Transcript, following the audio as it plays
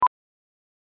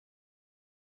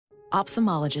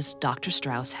Ophthalmologist Dr.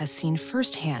 Strauss has seen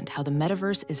firsthand how the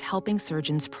metaverse is helping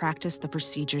surgeons practice the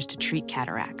procedures to treat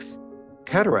cataracts.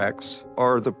 Cataracts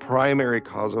are the primary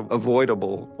cause of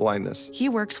avoidable blindness. He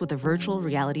works with a virtual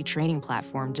reality training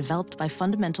platform developed by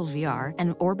Fundamental VR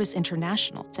and Orbis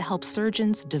International to help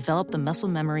surgeons develop the muscle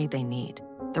memory they need.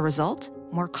 The result?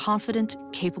 More confident,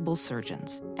 capable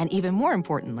surgeons. And even more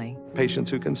importantly,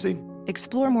 patients who can see.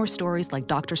 Explore more stories like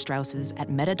Dr. Strauss's at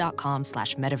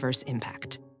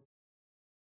meta.com/metaverseimpact.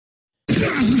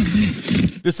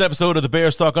 This episode of the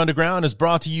Bears Talk Underground is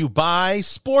brought to you by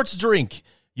Sports Drink,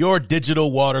 your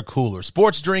digital water cooler.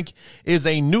 Sports Drink is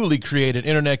a newly created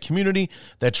internet community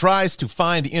that tries to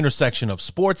find the intersection of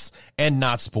sports and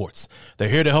not sports. They're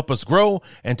here to help us grow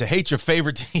and to hate your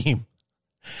favorite team.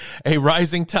 A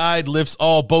rising tide lifts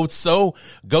all boats, so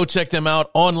go check them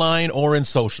out online or in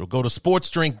social. Go to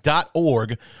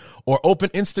sportsdrink.org or open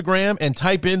Instagram and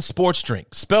type in Sports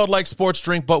Drink, spelled like sports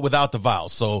drink but without the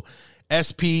vowels. So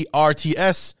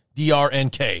SPRTSDRNK.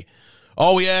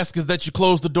 All we ask is that you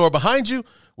close the door behind you.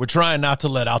 We're trying not to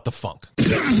let out the funk.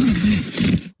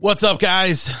 What's up,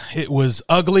 guys? It was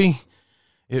ugly.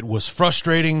 It was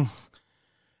frustrating,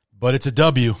 but it's a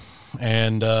W.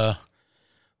 And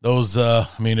those,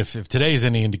 if today's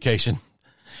any indication,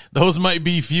 those might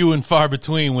be few and far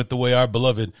between with the way our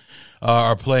beloved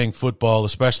are playing football,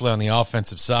 especially on the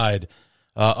offensive side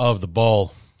of the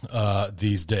ball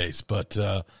these days. But,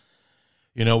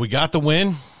 we got the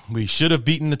win. We should have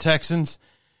beaten the Texans,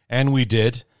 and we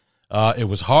did. It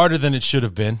was harder than it should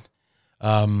have been.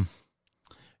 I'm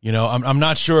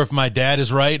not sure if my dad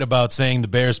is right about saying the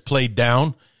Bears played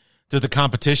down to the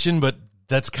competition, but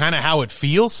that's kind of how it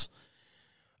feels,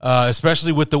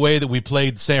 especially with the way that we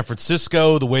played San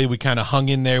Francisco, the way we kind of hung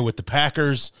in there with the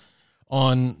Packers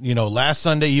on, last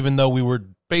Sunday, even though we were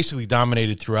basically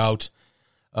dominated throughout,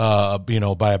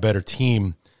 by a better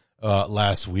team.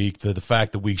 Last week, the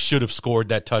fact that we should have scored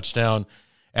that touchdown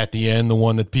at the end, the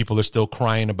one that people are still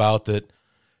crying about, that,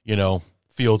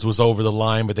 Fields was over the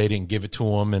line, but they didn't give it to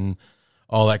him and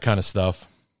all that kind of stuff.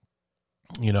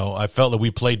 I felt that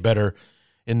we played better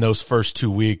in those first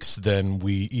 2 weeks than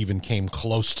we even came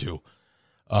close to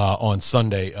on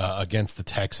Sunday against the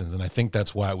Texans, and I think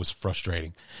that's why it was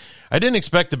frustrating. I didn't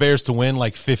expect the Bears to win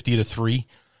like 50-3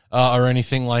 or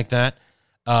anything like that.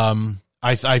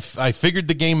 I figured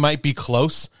the game might be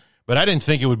close, but I didn't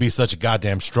think it would be such a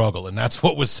goddamn struggle, and that's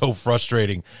what was so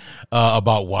frustrating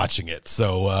about watching it.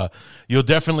 So you'll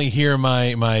definitely hear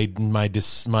my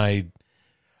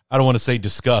I don't want to say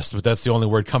disgust, but that's the only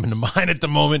word coming to mind at the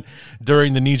moment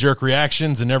during the knee-jerk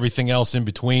reactions and everything else in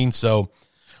between. So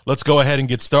let's go ahead and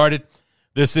get started.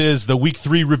 This is the Week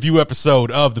 3 review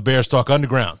episode of the Bears Talk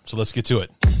Underground, so let's get to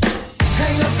it.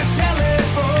 Hang up the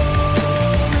telephone,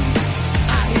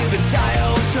 I hear the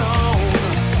dial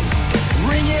tone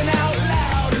ringing out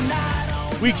loud, and I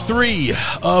don't Week 3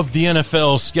 of the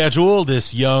NFL schedule,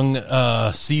 this young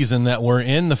season that we're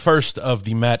in, the first of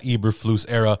the Matt Eberflus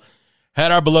era, had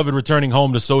our beloved returning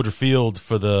home to Soldier Field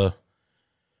for the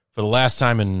last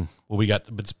time in,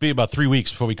 it's be about 3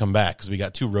 weeks before we come back, because we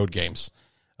got 2 road games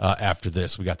after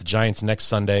this. We got the Giants next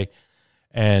Sunday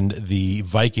and the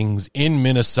Vikings in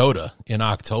Minnesota in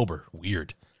October.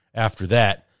 Weird. After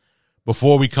that,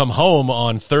 before we come home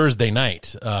on Thursday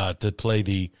night to play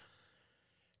the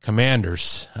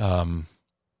Commanders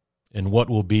in what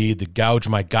will be the gouge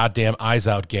my goddamn eyes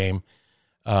out game,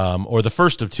 or the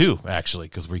first of 2, actually,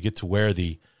 because we get to wear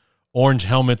the orange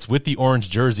helmets with the orange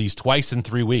jerseys twice in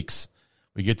 3 weeks.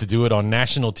 We get to do it on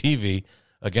national TV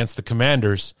against the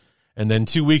Commanders, and then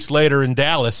 2 weeks later in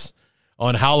Dallas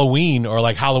on Halloween, or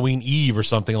like Halloween Eve or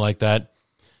something like that,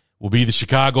 will be the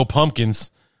Chicago Pumpkins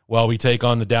while we take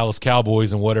on the Dallas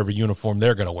Cowboys in whatever uniform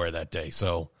they're going to wear that day.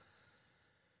 So,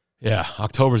 yeah,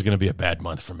 October is going to be a bad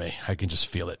month for me. I can just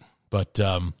feel it. But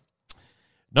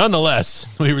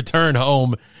nonetheless, we return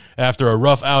home after a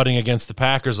rough outing against the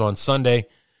Packers on Sunday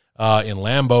in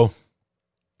Lambeau.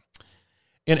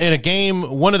 In a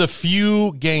game, one of the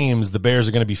few games the Bears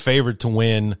are going to be favored to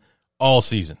win all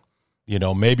season.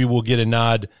 Maybe we'll get a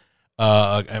nod.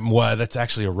 Well, that's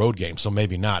actually a road game, so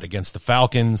maybe not. Against the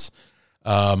Falcons,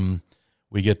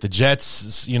 we get the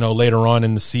Jets, later on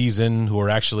in the season, who are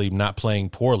actually not playing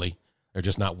poorly. They're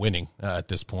just not winning at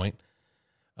this point.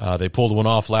 They pulled one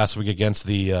off last week against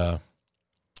the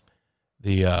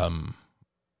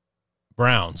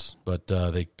Browns, but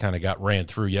they kind of got ran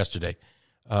through yesterday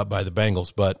by the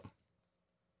Bengals. But,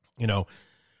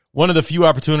 one of the few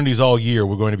opportunities all year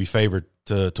we're going to be favored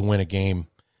to win a game,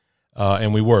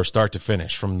 and we were start to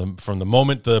finish. From the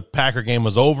moment the Packer game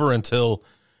was over until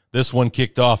this one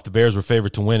kicked off, the Bears were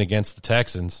favored to win against the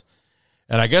Texans.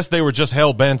 And I guess they were just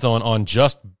hell-bent on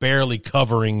just barely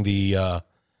covering the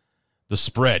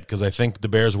spread, because I think the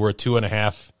Bears were a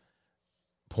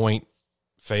 2.5-point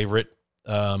favorite,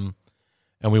 and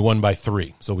we won by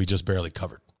 3, so we just barely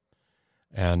covered.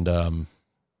 And,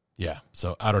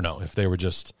 so I don't know if they were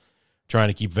just trying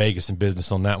to keep Vegas in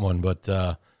business on that one, but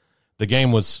the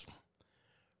game was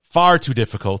far too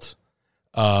difficult.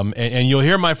 And you'll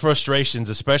hear my frustrations,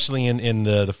 especially in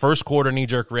the first quarter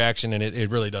knee-jerk reaction, and it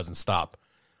really doesn't stop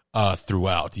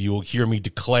throughout. You'll hear me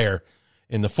declare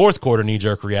in the fourth quarter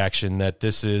knee-jerk reaction that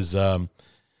this is, and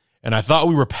I thought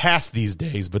we were past these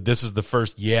days, but this is the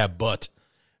first but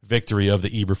victory of the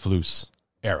Eberflus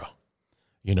era.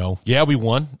 You know, we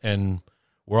won, and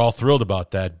we're all thrilled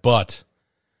about that, but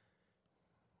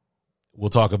we'll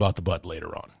talk about the but later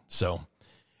on. So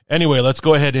anyway, let's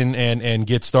go ahead and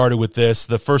get started with this.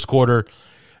 The first quarter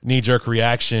knee-jerk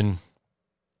reaction.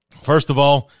 First of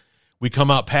all, we come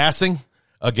out passing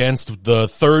against the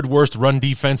third worst run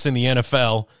defense in the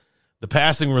NFL. The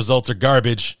passing results are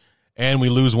garbage, and we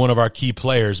lose one of our key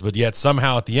players, but yet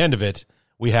somehow at the end of it,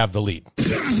 we have the lead.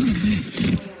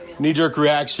 Knee-jerk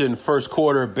reaction, first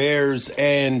quarter, Bears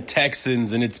and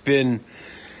Texans, and it's been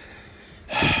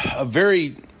a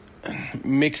very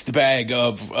mixed bag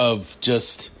of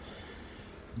just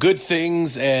good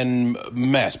things and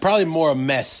mess. Probably more a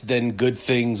mess than good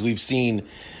things we've seen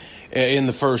in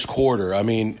the first quarter. I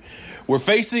mean, we're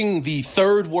facing the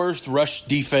third worst rush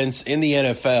defense in the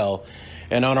NFL,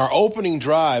 and on our opening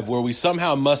drive where we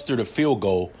somehow mustered a field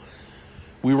goal,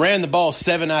 we ran the ball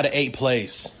 7 out of 8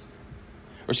 plays.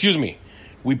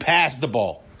 We passed the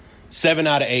ball 7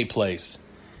 out of 8 plays.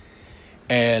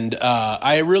 And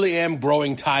I really am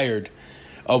growing tired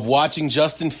of watching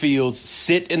Justin Fields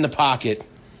sit in the pocket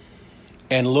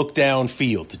and look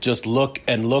downfield. Just look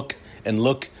and look and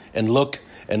look and look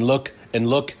and look and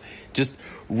look. Just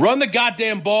run the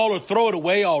goddamn ball or throw it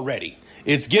away already.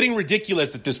 It's getting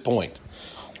ridiculous at this point.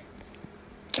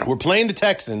 We're playing the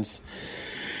Texans.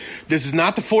 This is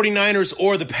not the 49ers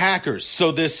or the Packers.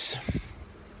 So this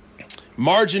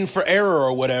margin for error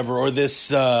or whatever, or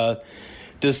this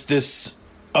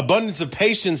abundance of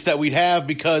patience that we'd have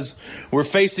because we're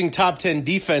facing top 10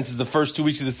 defenses the first 2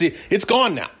 weeks of the season, it's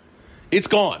gone now. It's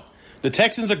gone. The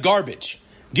Texans are garbage.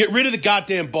 Get rid of the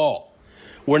goddamn ball.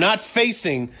 We're not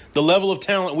facing the level of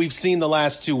talent we've seen the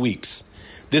last 2 weeks.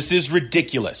 This is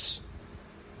ridiculous.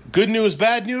 Good news,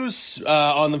 bad news.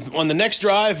 On the next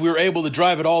drive, we were able to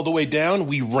drive it all the way down.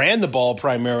 We ran the ball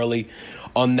primarily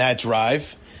on that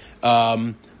drive.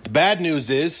 The bad news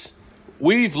is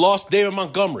we've lost David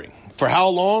Montgomery. For how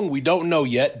long, we don't know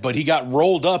yet, but he got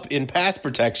rolled up in pass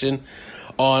protection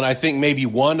on, I think, maybe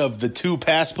one of the 2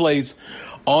 pass plays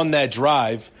on that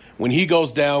drive. When he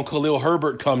goes down, Khalil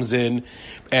Herbert comes in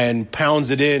and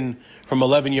pounds it in from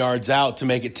 11 yards out to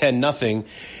make it 10-0.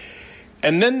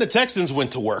 And then the Texans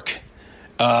went to work.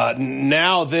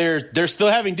 Now they're still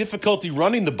having difficulty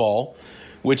running the ball,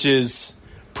 which is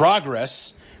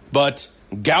progress, but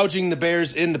gouging the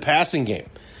Bears in the passing game.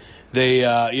 They,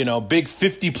 big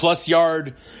 50-plus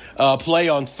yard play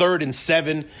on 3rd and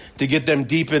 7 to get them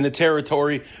deep in the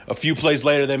territory. A few plays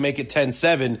later, they make it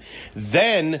 10-7.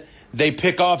 Then they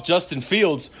pick off Justin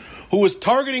Fields, who was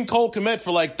targeting Cole Kmet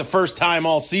for like the first time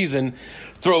all season.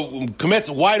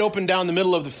 Kmet's wide open down the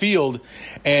middle of the field,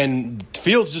 and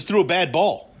Fields just threw a bad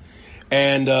ball.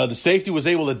 And the safety was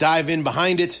able to dive in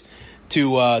behind it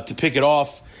to pick it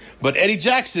off. But Eddie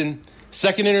Jackson,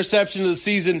 second interception of the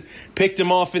season, picked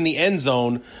him off in the end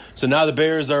zone. So now the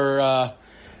Bears are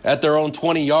at their own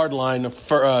 20-yard line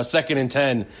for 2nd and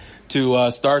 10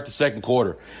 to start the second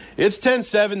quarter. It's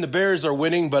 10-7. The Bears are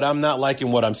winning, but I'm not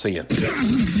liking what I'm seeing.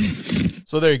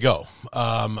 So there you go.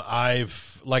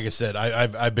 Like I said,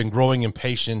 I've been growing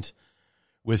impatient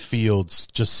with Fields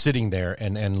just sitting there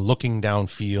and looking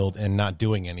downfield and not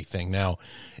doing anything. Now,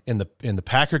 in the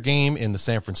Packer game, in the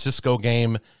San Francisco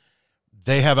game,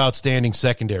 they have outstanding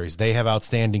secondaries. They have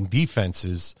outstanding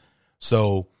defenses.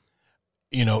 So,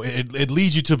 it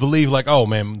leads you to believe like, oh,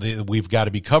 man, we've got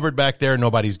to be covered back there.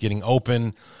 Nobody's getting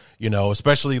open,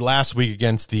 especially last week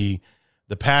against the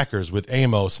Packers with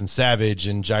Amos and Savage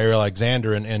and Jair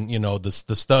Alexander and the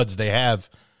studs they have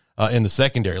in the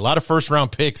secondary. A lot of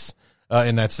first-round picks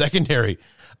in that secondary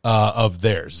of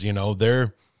theirs.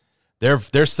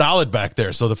 They're solid back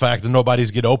there. So the fact that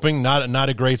nobody's get open, not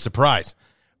a great surprise.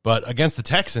 But against the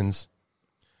Texans,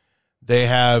 they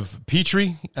have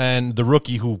Petrie and the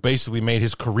rookie who basically made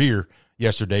his career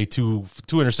yesterday, two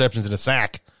interceptions and a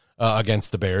sack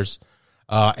against the Bears,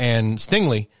 and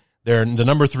Stingley. They're the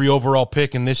number 3 overall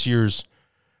pick in this year's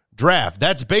draft.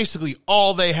 That's basically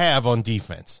all they have on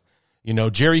defense. You know,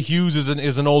 Jerry Hughes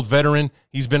is an old veteran.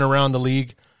 He's been around the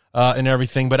league and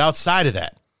everything. But outside of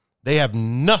that, they have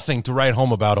nothing to write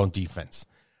home about on defense.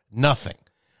 Nothing.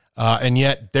 And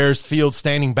yet there's Fields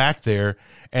standing back there,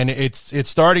 and it's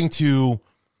starting to,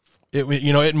 it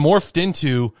morphed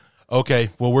into, okay,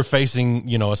 well, we're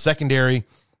facing, a secondary.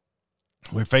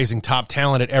 We're facing top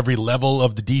talent at every level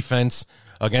of the defense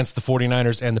against the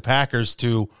 49ers and the Packers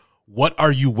to what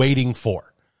are you waiting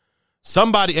for?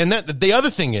 Somebody, and the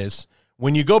other thing is,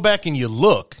 when you go back and you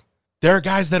look, there are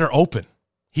guys that are open.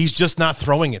 He's just not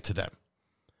throwing it to them.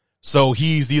 So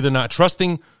he's either not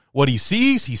trusting what he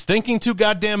sees, he's thinking too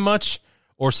goddamn much,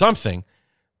 or something,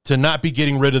 to not be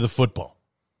getting rid of the football.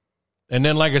 And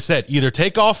then, like I said, either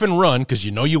take off and run because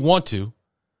you know you want to,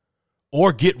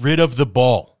 or get rid of the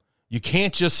ball. You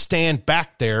can't just stand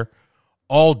back there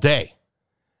all day.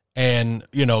 And,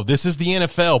 this is the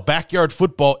NFL. Backyard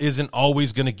football isn't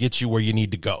always going to get you where you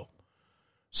need to go.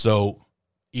 So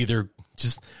either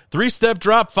just 3-step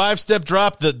drop, 5-step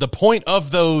drop. The point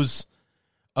of those,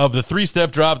 of the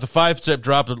 3-step drop, the 5-step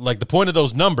drop, like the point of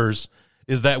those numbers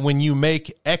is that when you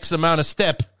make X amount of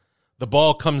step, the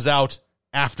ball comes out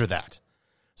after that.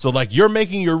 So like you're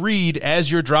making your read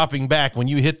as you're dropping back. When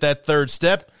you hit that 3rd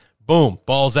step, boom,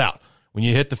 ball's out. When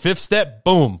you hit the 5th step,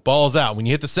 boom, ball's out. When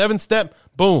you hit the 7th step,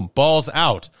 boom, ball's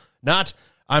out. Not,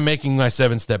 I'm making my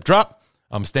 7-step drop.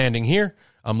 I'm standing here.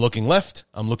 I'm looking left.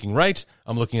 I'm looking right.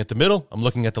 I'm looking at the middle. I'm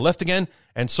looking at the left again,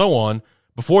 and so on,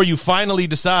 before you finally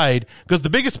decide. Because the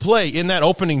biggest play in that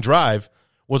opening drive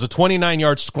was a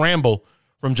 29-yard scramble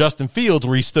from Justin Fields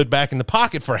where he stood back in the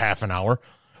pocket for half an hour,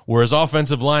 where his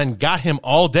offensive line got him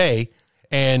all day,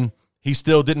 and he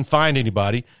still didn't find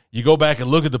anybody. You go back and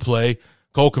look at the play.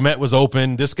 Cole Kmet was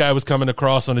open. This guy was coming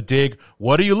across on a dig.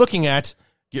 What are you looking at?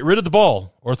 Get rid of the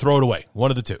ball or throw it away.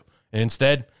 One of the two. And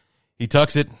instead, he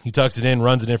tucks it in,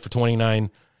 runs it in for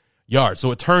 29 yards.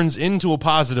 So it turns into a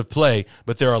positive play,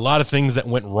 but there are a lot of things that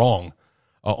went wrong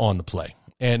on the play.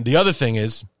 And the other thing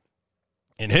is,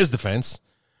 in his defense,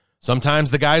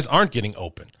 sometimes the guys aren't getting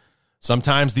open.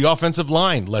 Sometimes the offensive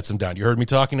line lets him down. You heard me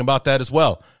talking about that as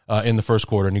well in the first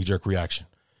quarter, knee-jerk reaction.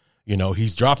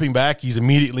 He's dropping back. He's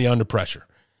immediately under pressure.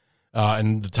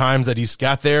 And the times that he's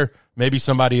got there, maybe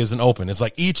somebody isn't open. It's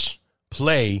like each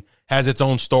play has its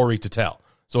own story to tell.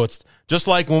 So it's just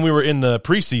like when we were in the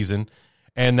preseason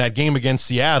and that game against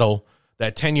Seattle,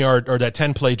 that 10-yard or that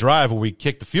 10-play drive where we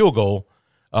kicked the field goal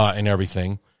and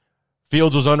everything.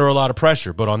 Fields was under a lot of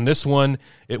pressure. But on this one,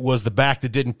 it was the back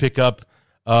that didn't pick up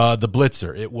the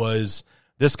blitzer. It was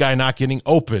this guy not getting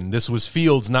open. This was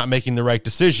Fields not making the right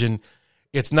decision.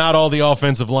 It's not all the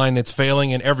offensive line that's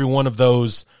failing, and every one of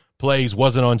those plays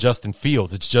wasn't on Justin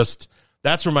Fields. It's just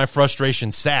that's where my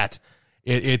frustration sat.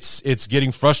 It's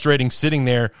getting frustrating sitting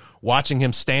there watching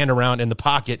him stand around in the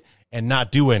pocket and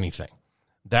not do anything.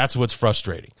 That's what's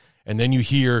frustrating. And then you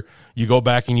go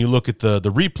back and you look at the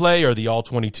replay or the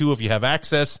all-22 if you have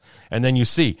access, and then you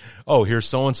see, oh, here's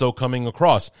so-and-so coming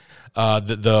across.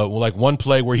 Like one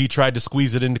play where he tried to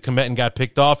squeeze it into Kmet and got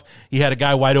picked off, he had a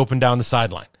guy wide open down the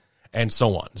sideline. And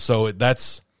so on. So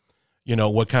that's,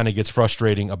 what kind of gets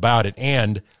frustrating about it.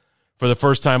 And for the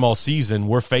first time all season,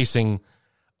 we're facing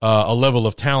a level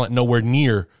of talent nowhere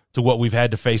near to what we've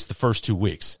had to face the first 2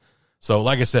 weeks. So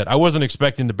like I said, I wasn't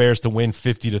expecting the Bears to win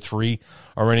 50-3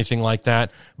 or anything like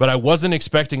that, but I wasn't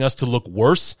expecting us to look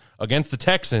worse against the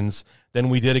Texans than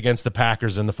we did against the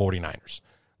Packers and the 49ers.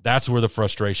 That's where the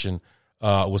frustration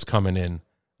was coming in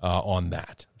on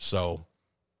that. So,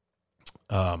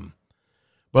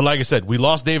 but like I said, we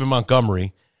lost David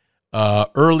Montgomery.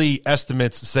 Early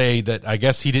estimates say that I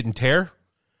guess he didn't tear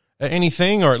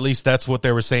anything, or at least that's what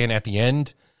they were saying at the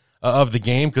end of the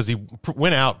game, because he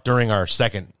went out during our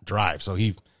second drive. So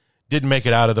he didn't make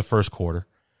it out of the first quarter.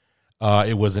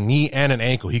 It was a knee and an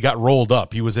ankle. He got rolled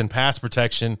up. He was in pass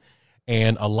protection,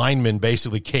 and a lineman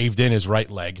basically caved in his right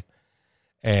leg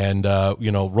and,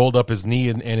 rolled up his knee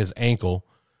and his ankle.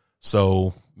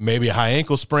 So maybe a high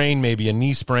ankle sprain, maybe a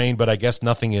knee sprain, but I guess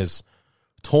nothing is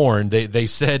torn. They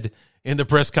said in the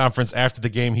press conference after the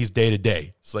game he's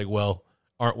day-to-day. It's like, well,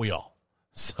 aren't we all?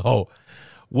 So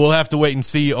we'll have to wait and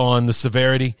see on the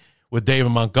severity with David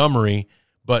Montgomery.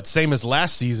 But same as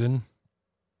last season,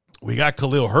 we got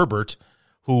Khalil Herbert,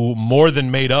 who more than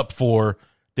made up for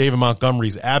David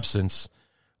Montgomery's absence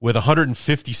with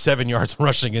 157 yards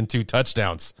rushing and 2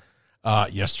 touchdowns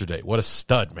yesterday. What a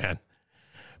stud, man.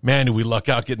 Man, did we luck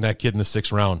out getting that kid in the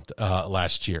 6th round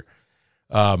last year.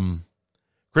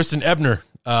 Kristen Ebner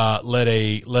left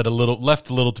a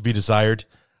little to be desired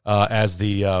as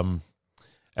the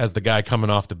guy coming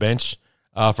off the bench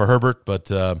for Herbert, but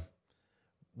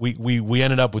we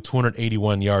ended up with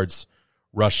 281 yards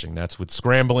rushing. That's with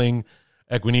scrambling.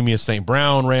 Equanimeous St.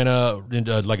 Brown ran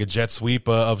like a jet sweep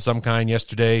of some kind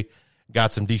yesterday,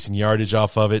 got some decent yardage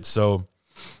off of it. So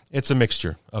it's a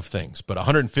mixture of things. But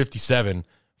 157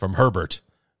 from Herbert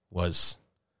was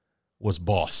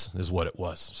boss, is what it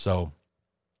was. So,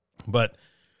 but,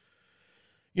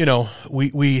 you know,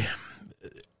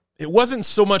 it wasn't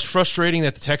so much frustrating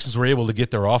that the Texans were able to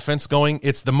get their offense going.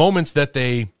 It's the moments that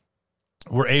they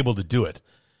were able to do it.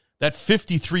 That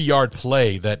 53-yard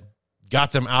play that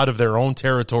got them out of their own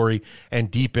territory and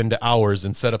deep into ours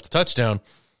and set up the touchdown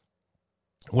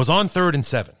was on 3rd and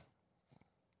 7.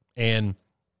 And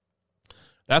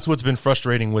that's what's been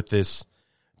frustrating with this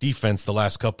defense the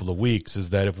last couple of weeks, is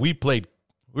that if we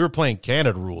were playing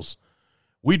Canada rules,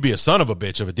 we'd be a son of a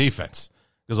bitch of a defense.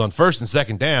 Because on 1st and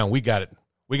 2nd down, we got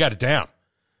it down.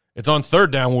 It's on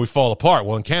 3rd down when we fall apart.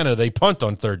 Well, in Canada, they punt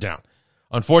on 3rd down.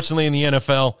 Unfortunately, in the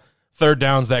NFL, 3rd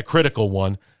down's that critical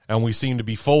one, and we seem to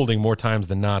be folding more times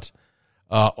than not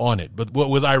on it. But what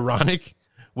was ironic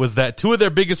was that 2 of their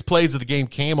biggest plays of the game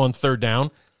came on 3rd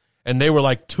down, and they were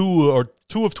like 2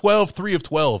 of 12, 3 of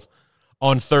 12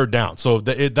 on 3rd down. So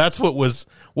that's what was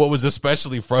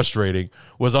especially frustrating,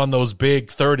 was on those big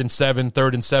 3rd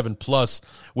and 7 plus,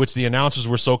 which the announcers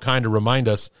were so kind to remind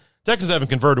us, Texans haven't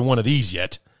converted one of these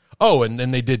yet. Oh, and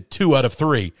then they did 2 out of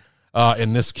 3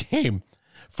 in this game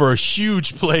for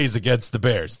huge plays against the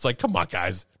Bears. It's like, come on,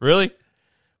 guys, really?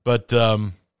 But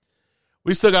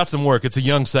we still got some work. It's a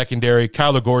young secondary.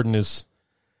 Kyler Gordon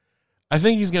I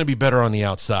think he's going to be better on the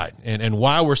outside. And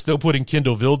why we're still putting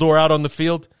Kindle Vildor out on the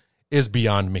field is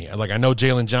beyond me. Like, I know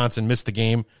Jalen Johnson missed the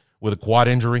game with a quad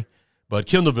injury, but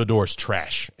Kindle Vildor is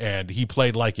trash, and he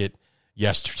played like it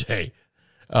yesterday.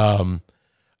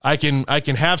 I can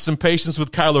have some patience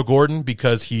with Kyler Gordon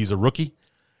because he's a rookie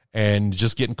and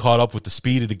just getting caught up with the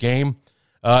speed of the game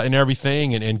and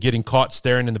everything, and getting caught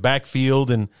staring in the backfield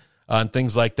and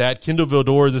things like that. Kindle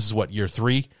Vildor, this is what, year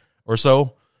 3 or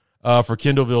so for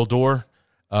Kindle Vildor.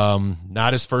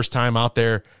 Not his first time out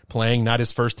there playing, not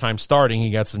his first time starting.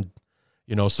 He got some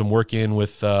work in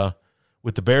with the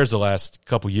Bears the last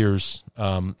couple years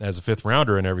as a 5th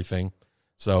rounder and everything.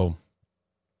 So,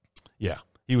 yeah,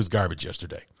 he was garbage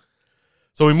yesterday.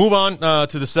 So we move on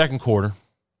to the 2nd quarter,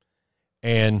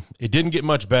 and it didn't get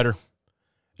much better.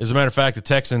 As a matter of fact, the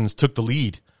Texans took the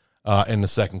lead in the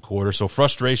 2nd quarter, so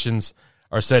frustrations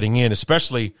are setting in,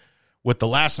 especially with the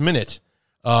last minute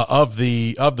of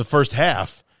the first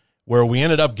half, where we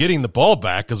ended up getting the ball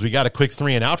back because we got a quick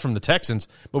 3-and-out from the Texans,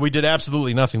 but we did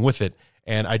absolutely nothing with it,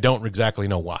 and I don't exactly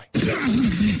know why.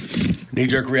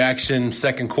 Knee-jerk reaction,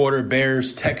 2nd quarter,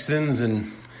 Bears, Texans,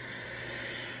 and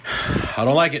I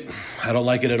don't like it. I don't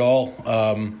like it at all.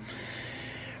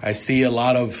 I see a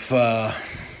lot of,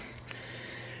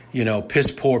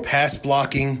 piss-poor pass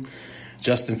blocking.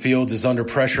 Justin Fields is under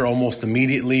pressure almost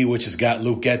immediately, which has got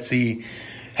Luke Getsy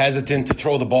hesitant to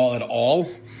throw the ball at all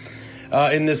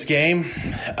in this game.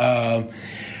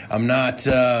 I'm not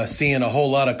seeing a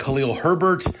whole lot of Khalil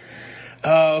Herbert,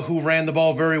 who ran the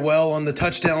ball very well on the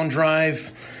touchdown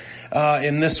drive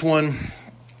in this one.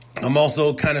 I'm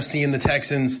also kind of seeing the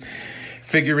Texans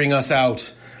figuring us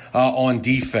out on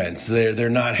defense. They're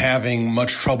not having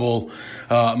much trouble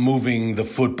moving the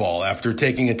football. After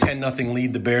taking a 10-0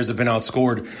 lead, the Bears have been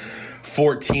outscored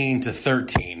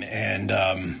 14-13. And,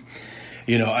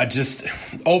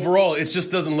 overall, it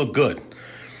just doesn't look good.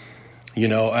 We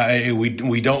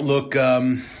don't look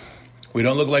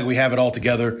like we have it all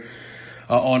together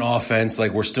on offense.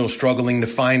 Like, we're still struggling to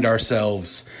find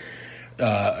ourselves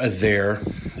there.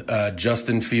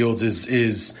 Justin Fields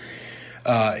is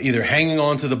either hanging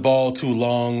on to the ball too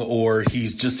long, or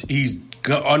he's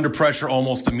under pressure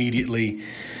almost immediately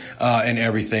and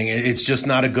everything. It's just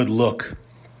not a good look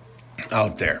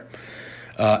out there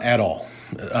at all.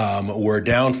 We're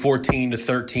down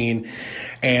 14-13,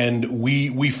 and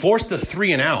we forced a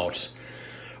 3-and-out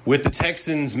with the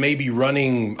Texans maybe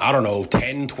running,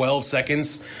 10, 12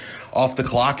 seconds off the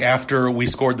clock after we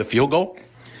scored the field goal.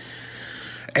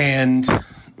 And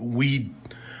we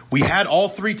had all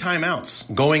 3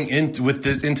 timeouts going into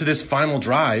this final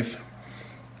drive,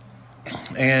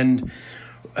 and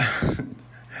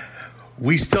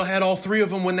we still had all 3 of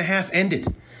them when the half ended.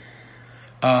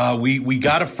 We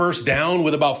got a first down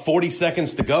with about 40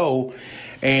 seconds to go,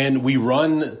 and we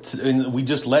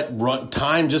just let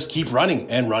time just keep running,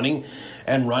 and then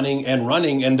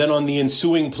on the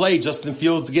ensuing play, Justin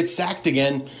Fields gets sacked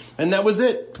again, and that was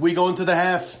it. We go into the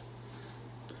half.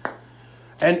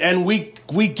 And we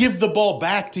give the ball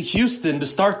back to Houston to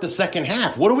start the second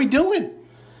half. What are we doing?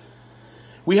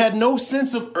 We had no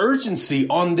sense of urgency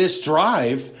on this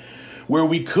drive where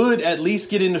we could at least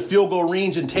get into field goal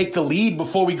range and take the lead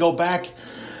before we go back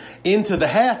into the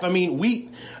half. I mean,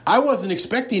 I wasn't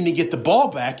expecting to get the ball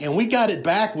back, and we got it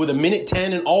back with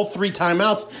 1:10 and all 3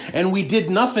 timeouts, and we did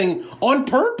nothing on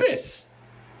purpose,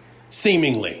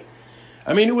 seemingly.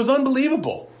 I mean, it was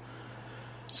unbelievable.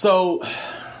 So,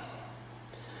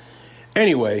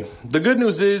 anyway, the good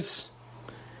news is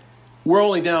we're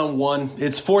only down 1.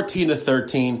 It's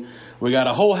 14-13. We got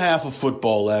a whole half of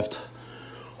football left.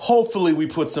 Hopefully we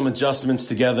put some adjustments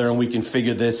together and we can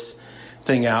figure this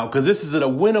thing out, because this is a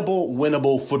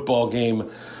winnable football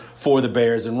game for the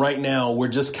Bears. And right now we're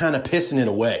just kind of pissing it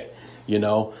away, you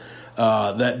know.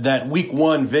 That week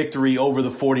 1 victory over the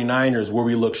 49ers, where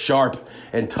we look sharp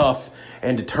and tough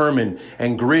and determined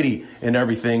and gritty and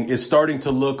everything, is starting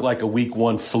to look like a week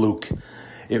 1 fluke.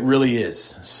 It really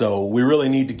is. So we really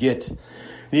need to get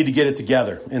it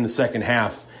together in the second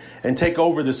half and take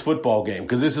over this football game,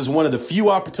 because this is one of the few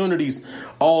opportunities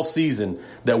all season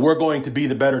that we're going to be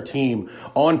the better team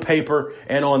on paper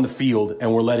and on the field,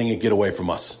 and we're letting it get away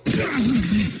from us.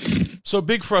 So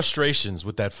big frustrations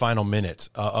with that final minute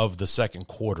of the second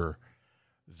quarter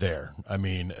there. I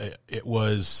mean, it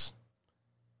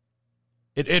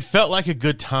felt like a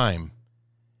good time,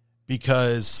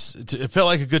 because it felt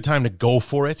like a good time to go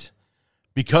for it,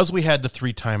 because we had the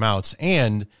 3 timeouts.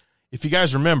 And if you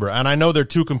guys remember, and I know they're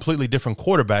 2 completely different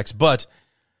quarterbacks, but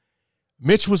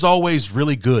Mitch was always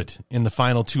really good in the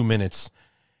final 2 minutes,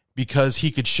 because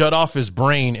he could shut off his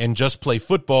brain and just play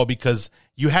football, because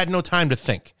you had no time to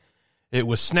think. It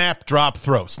was snap, drop,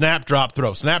 throw, snap, drop,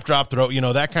 throw, snap, drop, throw, you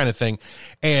know, that kind of thing.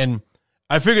 And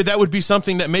I figured that would be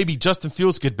something that maybe Justin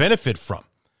Fields could benefit from.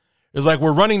 It's like,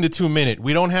 we're running the 2-minute.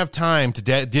 We don't have time to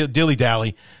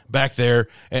dilly-dally back there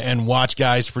and watch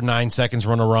guys for 9 seconds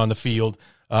run around the field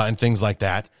and things like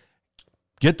that.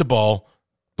 Get the ball,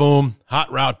 boom, hot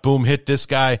route, boom, hit this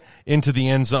guy into the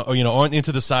end zone, you know,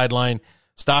 into the sideline,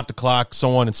 stop the clock,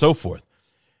 so on and so forth.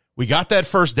 We got that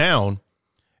first down,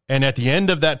 and at the end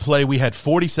of that play, we had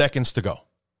 40 seconds to go.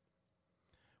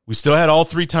 We still had all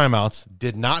 3 timeouts,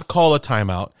 did not call a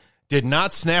timeout, did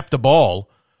not snap the ball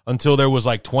until there was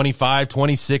like 25,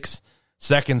 26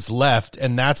 seconds left,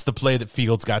 and that's the play that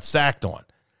Fields got sacked on.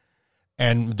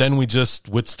 And then we just,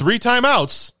 with 3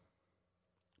 timeouts,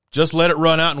 just let it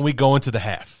run out and we go into the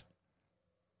half.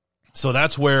 So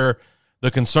that's where the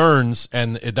concerns,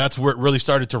 and that's where it really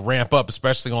started to ramp up,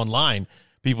 especially online.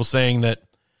 People saying that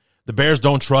the Bears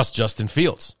don't trust Justin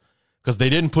Fields because they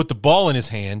didn't put the ball in his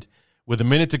hand with 1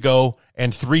 minute to go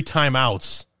and 3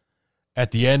 timeouts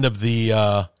at the end of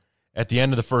the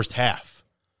first half.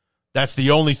 That's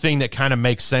the only thing that kind of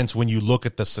makes sense when you look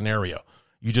at the scenario.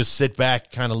 You just sit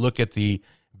back, kind of look at the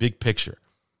big picture.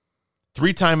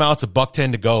 3 timeouts,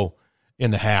 $1:10 to go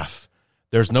in the half.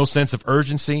 There's no sense of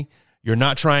urgency. You're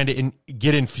not trying to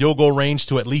get in field goal range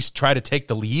to at least try to take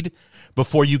the lead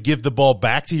before you give the ball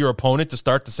back to your opponent to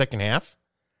start the second half.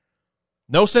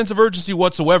 No sense of urgency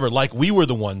whatsoever, like we were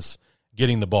the ones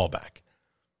getting the ball back.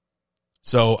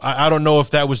 So I don't know if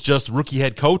that was just rookie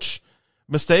head coach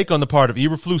mistake on the part of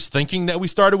Eberflus, thinking that we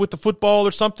started with the football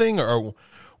or something, or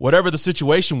whatever the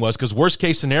situation was, because worst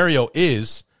case scenario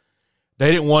is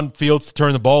they didn't want Fields to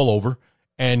turn the ball over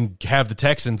and have the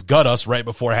Texans gut us right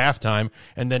before halftime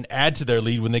and then add to their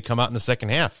lead when they come out in the second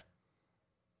half.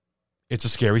 It's a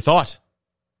scary thought.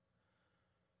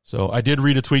 So I did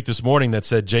read a tweet this morning that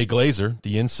said Jay Glazer,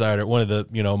 the insider, one of the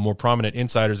more prominent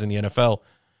insiders in the NFL,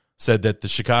 said that the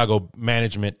Chicago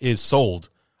management is sold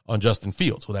on Justin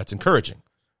Fields. Well, that's encouraging.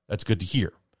 That's good to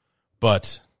hear.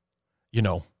 But,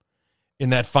 in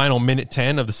that final minute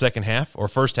 10 of the second half, or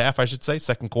first half, I should say,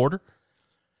 second quarter,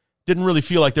 didn't really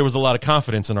feel like there was a lot of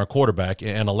confidence in our quarterback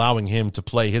and allowing him to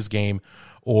play his game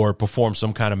or perform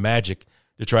some kind of magic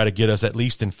to try to get us at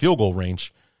least in field goal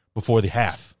range before the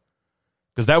half.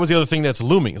 Because that was the other thing that's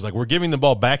looming. It's like we're giving the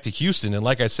ball back to Houston, and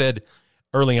like I said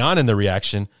early on in the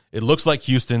reaction, it looks like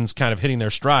Houston's kind of hitting their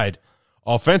stride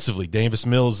offensively. Davis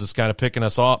Mills is kind of picking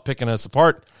us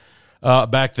apart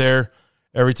back there.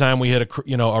 Every time we hit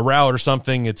a route or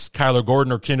something, it's Kyler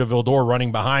Gordon or Kindle Vildor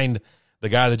running behind the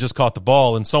guy that just caught the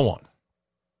ball, and so on.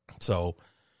 So,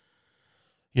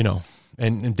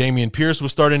 and Damian Pierce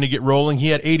was starting to get rolling. He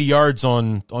had 80 yards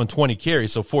on 20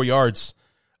 carries, so 4 yards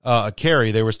a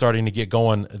carry. They were starting to get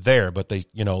going there, but they,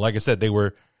 like I said, they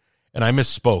were. And I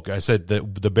misspoke. I said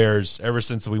that the Bears, ever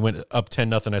since we went up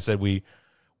 10-0, I said we've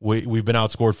been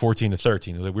outscored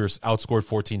 14-13. We were outscored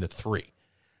 14-3.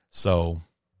 So,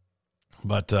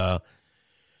 but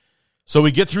so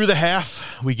we get through the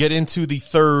half. We get into the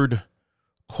third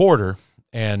quarter,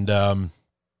 and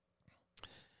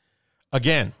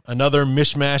again, another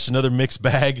mishmash, another mixed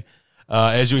bag.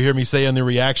 As you hear me say in the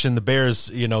reaction, the Bears,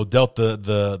 dealt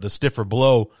the stiffer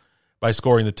blow by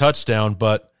scoring the touchdown,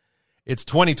 but it's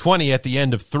 2020 at the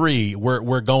end of 3.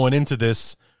 We're going into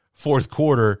this fourth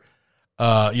quarter,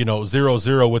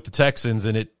 0-0 with the Texans,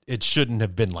 and it shouldn't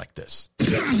have been like this.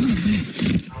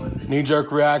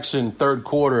 Knee-jerk reaction, third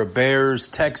quarter, Bears,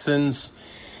 Texans,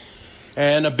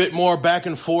 and a bit more back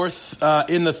and forth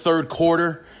in the third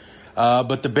quarter.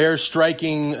 But the Bears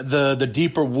striking the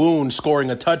deeper wound,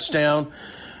 scoring a touchdown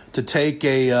to take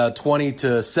a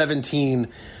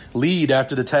 20-17 lead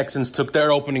after the Texans took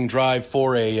their opening drive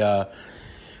for a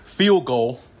field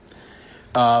goal.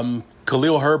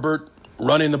 Khalil Herbert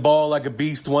running the ball like a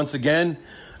beast once again.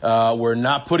 We're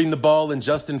not putting the ball in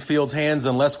Justin Fields' hands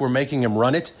unless we're making him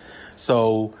run it.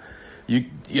 So,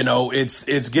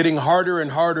 it's getting harder and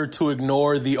harder to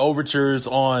ignore the overtures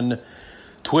on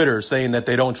Twitter saying that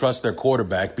they don't trust their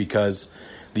quarterback because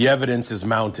the evidence is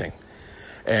mounting.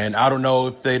 And I don't know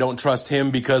if they don't trust him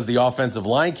because the offensive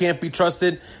line can't be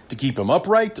trusted to keep him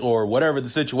upright or whatever the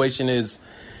situation is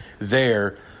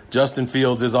there. Justin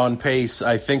Fields is on pace,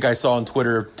 I think I saw on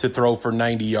Twitter, to throw for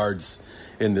 90 yards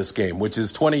in this game, which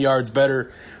is 20 yards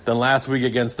better than last week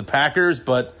against the Packers,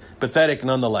 but pathetic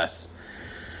nonetheless.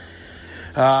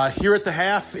 Here at the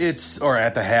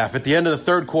end of the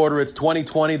third quarter, it's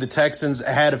 2020. The Texans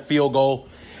had a field goal.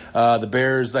 The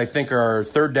Bears, I think, are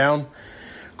third down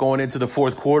going into the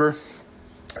fourth quarter.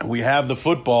 We have the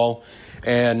football,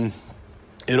 and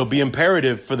it'll be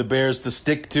imperative for the Bears to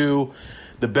stick to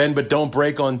the bend but don't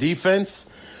break on defense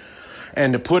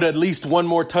and to put at least one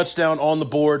more touchdown on the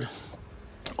board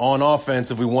on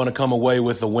offense if we want to come away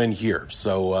with a win here.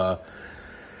 So,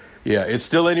 it's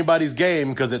still anybody's game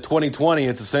because at 2020,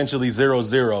 it's essentially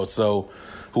 0-0. So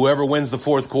whoever wins the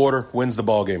fourth quarter wins the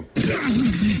ball game.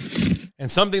 And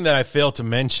something that I failed to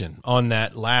mention on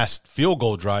that last field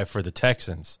goal drive for the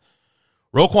Texans,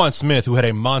 Roquan Smith, who had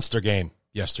a monster game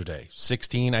yesterday,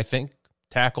 16, I think,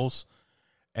 tackles,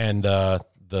 and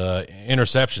the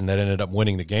interception that ended up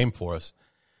winning the game for us,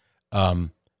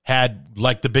 had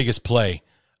like the biggest play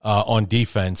on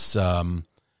defense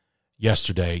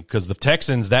yesterday, because the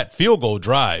Texans, that field goal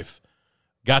drive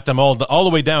got them all the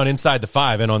way down inside the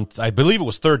 5, and on, I believe it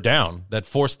was third down that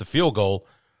forced the field goal.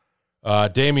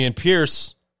 Dameon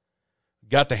Pierce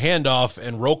got the handoff,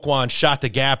 and Roquan shot the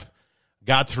gap,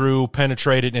 got through,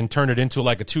 penetrated, and turned it into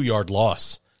like a 2-yard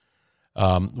loss.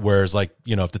 Whereas,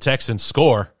 if the Texans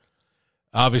score,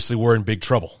 obviously we're in big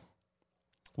trouble.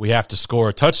 We have to score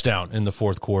a touchdown in the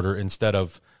fourth quarter instead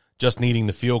of just needing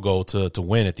the field goal to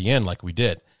win at the end like we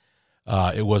did.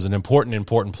 It was an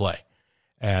important play.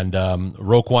 And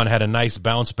Roquan had a nice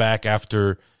bounce back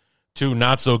after 2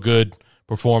 not-so-good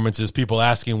performances. People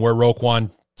asking where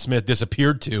Roquan Smith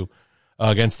disappeared to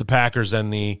against the Packers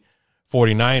and the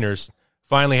 49ers.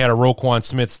 Finally had a Roquan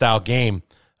Smith-style game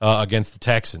against the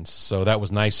Texans. So that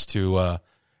was nice to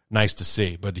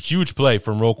see. But a huge play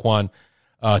from Roquan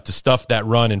to stuff that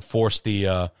run and force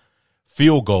the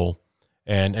field goal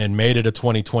and made it a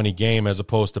 2020 game as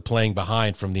opposed to playing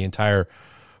behind from the entire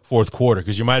fourth quarter,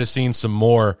 because you might have seen some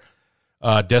more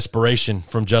desperation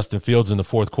from Justin Fields in the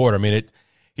fourth quarter. I mean,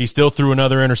 he still threw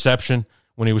another interception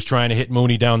when he was trying to hit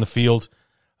Mooney down the field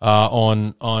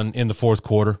in the fourth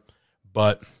quarter.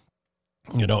 But,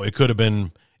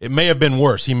 it may have been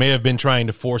worse. He may have been trying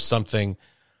to force something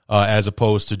as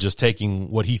opposed to just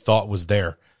taking what he thought was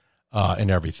there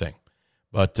and everything.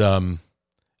 But,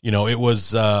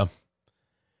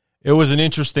 it was an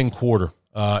interesting quarter.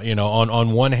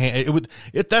 On one hand,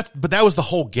 but that was the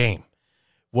whole game.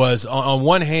 Was on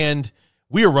one hand,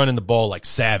 we were running the ball like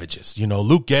savages.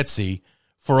 Luke Getsy,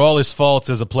 for all his faults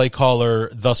as a play caller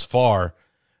thus far,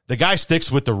 the guy sticks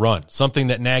with the run, something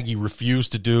that Nagy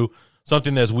refused to do,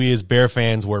 something that we as Bear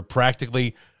fans were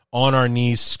practically on our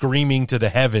knees screaming to the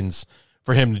heavens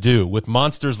for him to do. With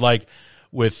monsters like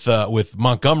with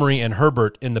Montgomery and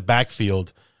Herbert in the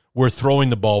backfield, we're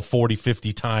throwing the ball 40,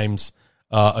 50 times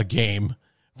a game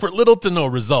for little to no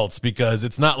results, because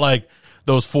it's not like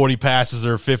those 40 passes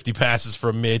or 50 passes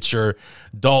from Mitch or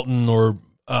Dalton or,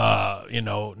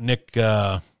 Nick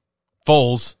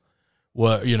Foles,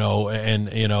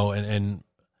 and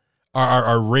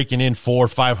are raking in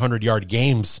 400-500 yard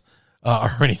games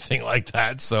or anything like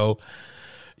that. So,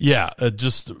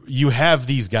 just you have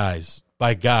these guys.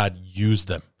 By God, use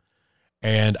them.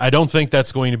 And I don't think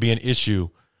that's going to be an issue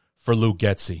for Luke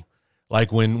Getsy.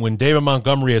 Like when David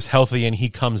Montgomery is healthy and he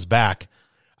comes back,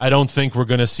 I don't think we're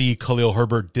going to see Khalil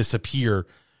Herbert disappear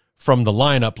from the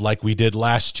lineup like we did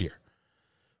last year.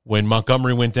 When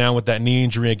Montgomery went down with that knee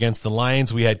injury against the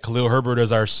Lions, we had Khalil Herbert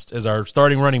as our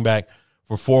starting running back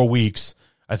for 4 weeks.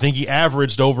 I think he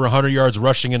averaged over 100 yards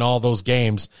rushing in all those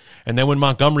games. And then when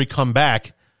Montgomery come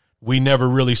back, we never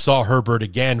really saw Herbert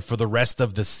again for the rest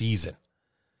of the season.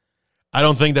 I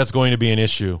don't think that's going to be an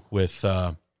issue with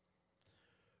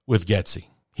Getsy.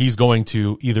 He's going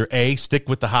to either A, stick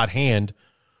with the hot hand,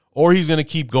 or he's going to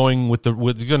keep going he's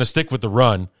going to stick with the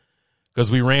run,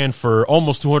 because we ran for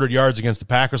almost 200 yards against the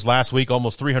Packers last week,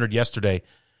 almost 300 today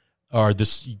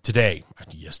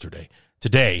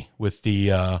with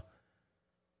the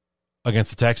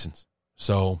against the Texans.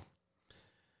 So,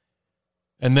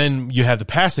 and then you have the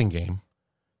passing game,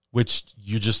 which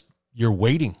you're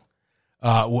waiting.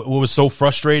 What was so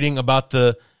frustrating about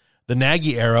the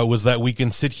Nagy era was that we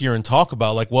can sit here and talk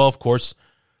about, like, well, of course,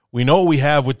 we know what we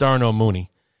have with Darnell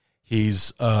Mooney.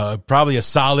 He's probably a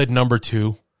solid number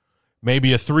 2,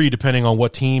 maybe a 3, depending on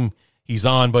what team he's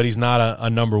on, but he's not a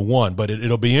number 1. But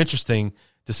it'll be interesting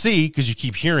to see, because you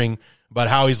keep hearing about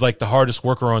how he's like the hardest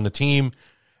worker on the team,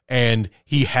 and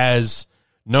he has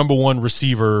number 1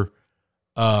 receiver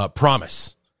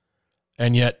promise.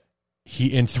 And yet,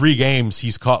 in 3 games,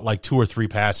 he's caught like 2 or 3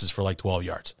 passes for like 12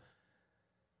 yards.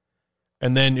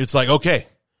 And then it's like, okay,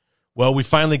 well, we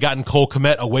finally gotten Cole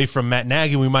Kmet away from Matt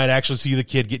Nagy. We might actually see the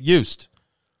kid get used.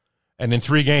 And in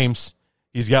 3 games,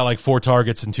 he's got like 4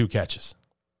 targets and 2 catches,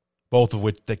 both of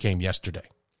which that came yesterday.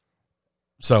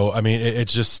 So, I mean,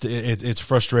 it's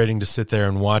frustrating to sit there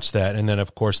and watch that. And then,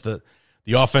 of course, the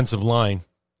offensive line,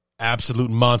 absolute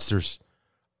monsters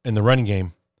in the running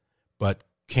game, but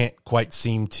can't quite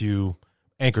seem to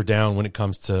anchor down when it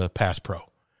comes to pass pro.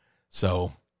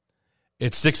 So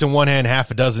it's 6 in one hand, half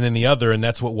a dozen in the other, and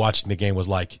that's what watching the game was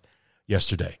like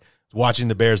yesterday. Watching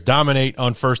the Bears dominate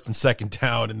on 1st and 2nd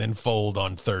down and then fold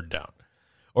on 3rd down.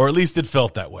 Or at least it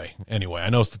felt that way. Anyway, I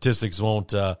know statistics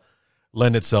won't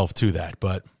lend itself to that,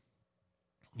 but,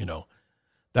 you know,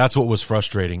 that's what was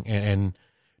frustrating. And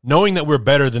knowing that we're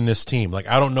better than this team, like,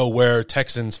 I don't know where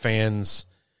Texans fans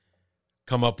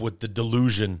come up with the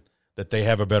delusion that they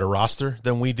have a better roster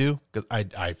than we do, because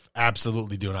I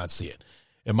absolutely do not see it.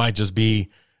 It might just be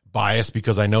biased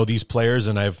because I know these players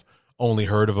and I've only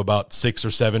heard of about 6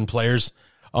 or 7 players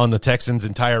on the Texans'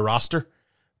 entire roster.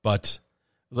 But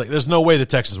it's like, there's no way the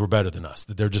Texans were better than us.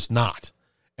 That they're just not.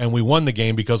 And we won the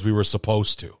game because we were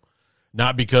supposed to,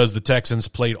 not because the Texans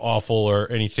played awful or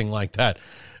anything like that.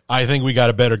 I think we got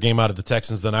a better game out of the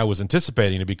Texans than I was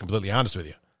anticipating, to be completely honest with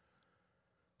you.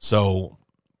 So,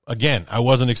 again, I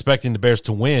wasn't expecting the Bears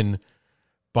to win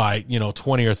by,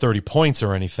 20 or 30 points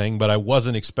or anything, but I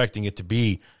wasn't expecting it to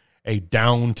be a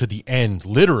down to the end,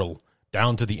 literal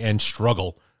down to the end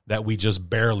struggle that we just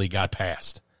barely got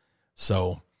past.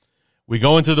 So we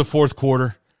go into the 4th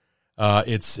quarter.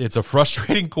 It's a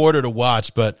frustrating quarter to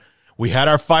watch, but we had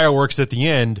our fireworks at the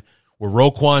end where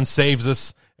Roquan saves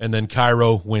us and then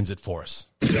Cairo wins it for us.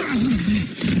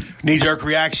 Knee-jerk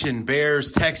reaction,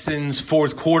 Bears, Texans,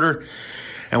 4th quarter,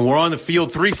 and we're on the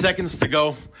field, 3 seconds to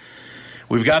go.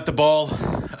 We've got the ball.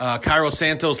 Cairo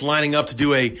Santos lining up to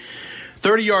do a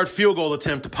 30-yard field goal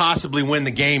attempt to possibly win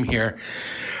the game here.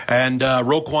 And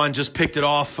Roquan just picked it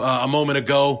off a moment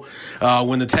ago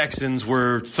when the Texans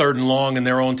were 3rd and long in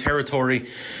their own territory.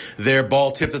 Their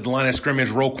ball tipped at the line of scrimmage.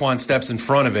 Roquan steps in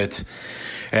front of it.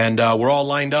 And we're all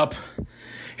lined up.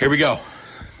 Here we go.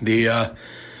 The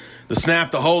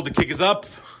snap, the hold, the kick is up.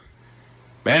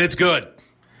 And it's good.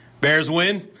 Bears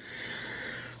win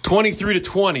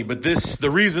 23-20. But the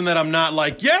reason that I'm not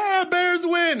like, yeah, Bears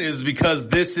win, is because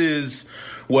this is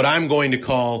what I'm going to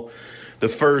call the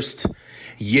first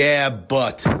yeah,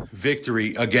 but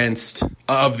victory of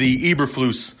the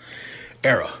Eberflus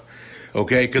era.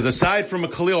 Okay, because aside from a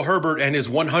Khalil Herbert and his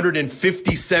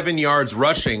 157 yards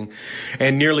rushing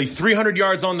and nearly 300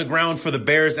 yards on the ground for the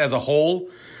Bears as a whole,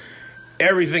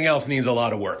 everything else needs a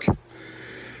lot of work.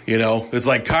 It's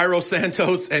like Cairo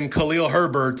Santos and Khalil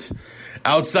Herbert.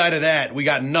 Outside of that, we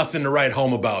got nothing to write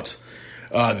home about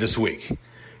this week.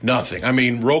 Nothing. I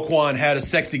mean, Roquan had a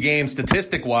sexy game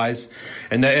statistic-wise,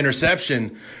 and that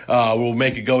interception will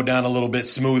make it go down a little bit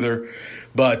smoother.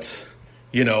 But,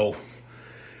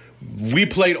 we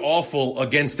played awful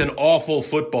against an awful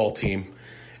football team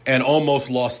and almost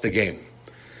lost the game.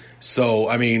 So,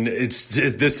 I mean,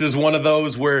 this is one of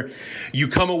those where you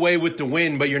come away with the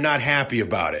win, but you're not happy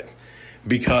about it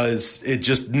because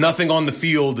nothing on the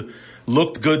field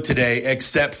looked good today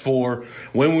except for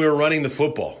when we were running the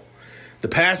football. The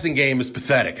passing game is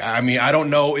pathetic. I mean, I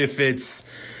don't know if it's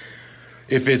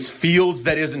Fields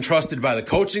that isn't trusted by the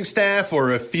coaching staff,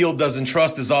 or if Field doesn't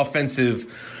trust his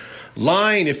offensive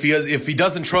line, if he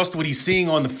doesn't trust what he's seeing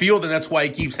on the field, and that's why he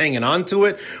keeps hanging on to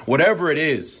it. Whatever it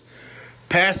is,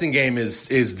 passing game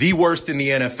is the worst in the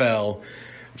NFL.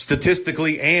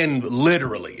 statistically and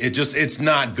literally. It's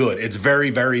not good. It's very,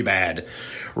 very bad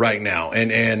right now.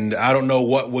 And I don't know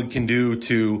what we can do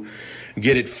to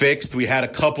get it fixed. We had a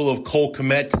couple of Cole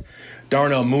Kmet,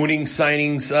 Darnell Mooney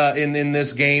signings in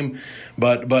this game,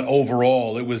 but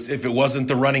overall, if it wasn't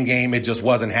the running game, it just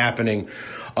wasn't happening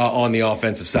on the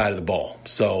offensive side of the ball.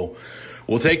 So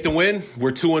we'll take the win.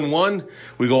 We're 2-1.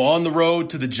 We go on the road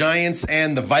to the Giants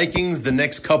and the Vikings the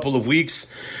next couple of weeks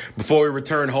before we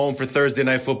return home for Thursday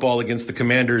Night Football against the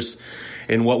Commanders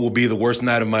in what will be the worst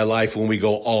night of my life when we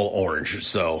go all orange.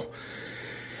 So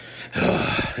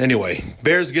anyway,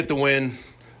 Bears get the win,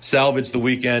 salvage the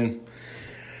weekend.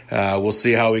 We'll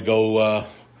see how we go.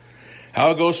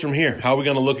 How it goes from here. How are we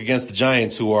going to look against the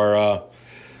Giants, who've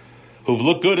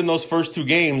looked good in those first two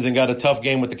games and got a tough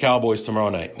game with the Cowboys tomorrow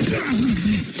night?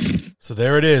 So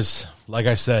there it is. Like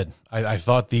I said, I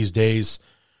thought these days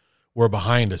were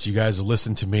behind us. You guys have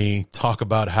listened to me talk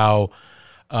about how,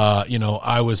 I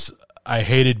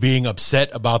hated being upset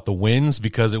about the wins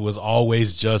because it was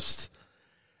always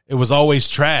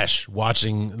trash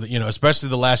watching, especially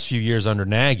the last few years under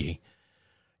Nagy.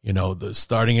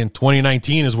 Starting in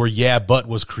 2019 is where but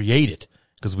was created,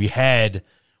 because we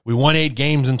won 8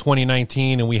 games in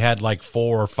 2019 and we had like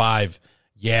 4 or 5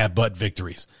 but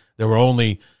victories. There were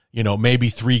only, maybe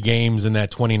 3 games in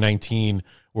that 2019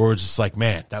 where we're just like,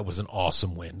 man, that was an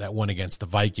awesome win. That one against the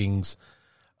Vikings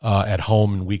at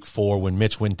home in week 4 when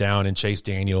Mitch went down and Chase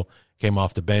Daniel came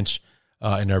off the bench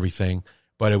and everything.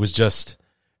 But it was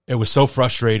so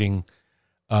frustrating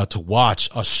to watch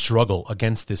us struggle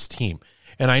against this team.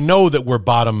 And I know that we're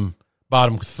bottom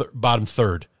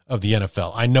third of the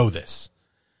NFL. I know this.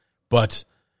 But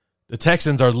the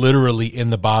Texans are literally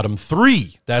in the bottom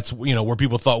 3. That's, where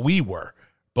people thought we were.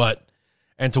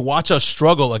 And to watch us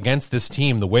struggle against this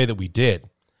team the way that we did,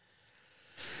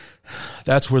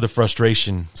 that's where the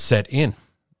frustration set in.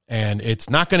 And it's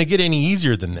not going to get any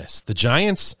easier than this. The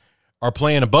Giants are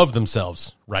playing above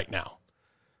themselves right now.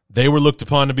 They were looked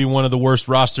upon to be one of the worst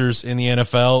rosters in the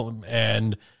NFL,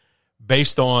 and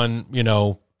based on,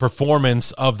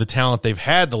 performance of the talent they've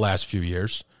had the last few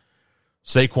years,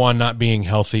 Saquon not being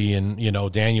healthy and,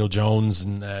 Daniel Jones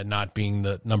and not being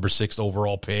the number 6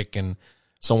 overall pick and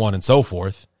so on and so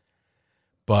forth.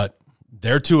 But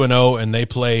they're 2-0 and they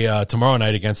play tomorrow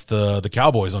night against the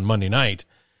Cowboys on Monday night.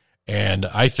 And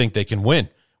I think they can win,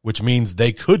 which means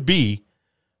they could be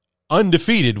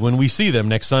undefeated when we see them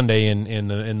next Sunday in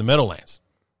the Meadowlands.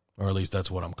 Or at least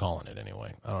that's what I'm calling it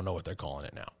anyway. I don't know what they're calling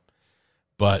it now.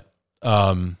 But,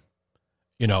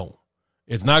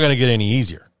 it's not going to get any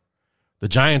easier. The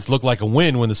Giants looked like a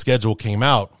win when the schedule came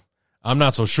out. I'm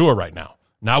not so sure right now.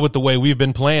 Not with the way we've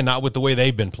been playing, not with the way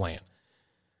they've been playing.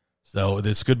 So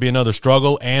this could be another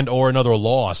struggle and or another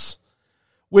loss,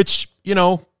 which,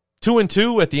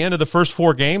 2-2 at the end of the first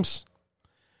 4 games.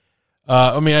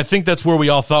 I think that's where we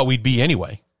all thought we'd be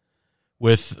anyway,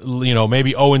 with,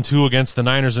 maybe 0-2 against the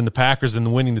Niners and the Packers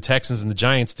and winning the Texans and the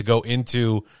Giants to go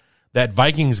into that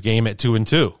Vikings game at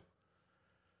 2-2.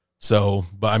 So,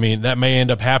 that may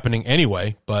end up happening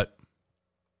anyway, but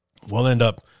we'll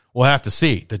have to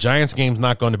see. The Giants game's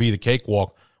not going to be the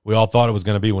cakewalk we all thought it was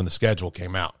going to be when the schedule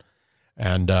came out.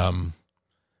 And,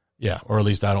 or at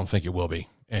least I don't think it will be.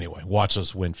 Anyway, watch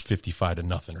us win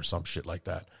 55-0 or some shit like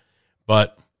that.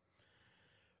 But,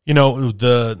 the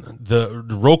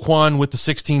Roquan with the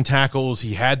 16 tackles,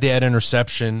 he had that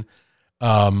interception.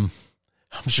 I'm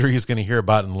sure he's going to hear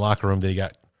about it in the locker room that he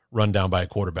got run down by a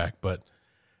quarterback, but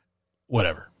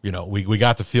whatever. We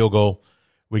got the field goal,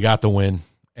 we got the win,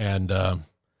 and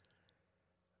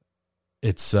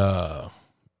it's a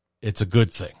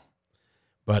good thing.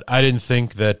 But I didn't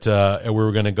think that we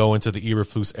were going to go into the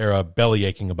Eberflus era belly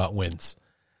aching about wins,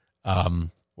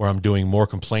 where I'm doing more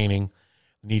complaining,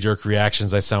 knee-jerk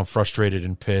reactions. I sound frustrated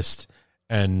and pissed,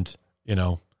 and,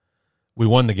 we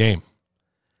won the game.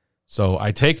 So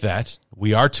I take that.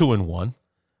 We are 2-1.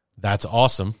 That's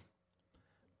awesome.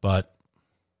 But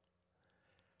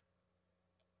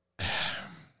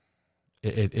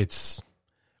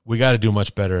we got to do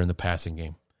much better in the passing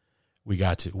game. We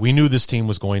got to. We knew this team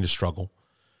was going to struggle.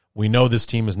 We know this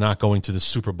team is not going to the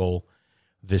Super Bowl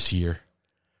this year.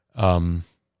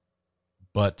 But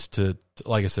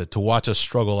like I said, to watch us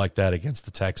struggle like that against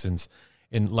the Texans,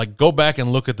 and go back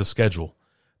and look at the schedule.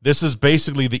 This is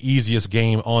basically the easiest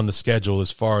game on the schedule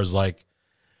as far as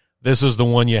this is the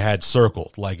one you had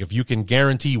circled. If you can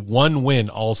guarantee one win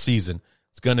all season,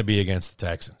 it's going to be against the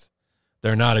Texans.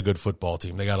 They're not a good football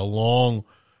team. They got a long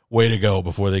way to go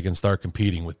before they can start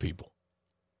competing with people.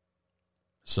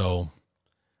 So,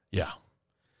 yeah.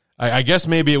 I guess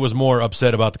maybe it was more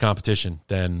upset about the competition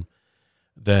than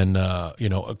than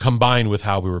combined with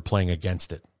how we were playing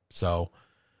against it. So,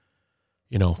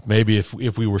 maybe if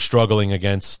we were struggling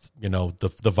against,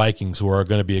 the Vikings, who are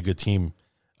going to be a good team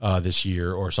this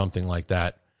year or something like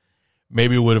that,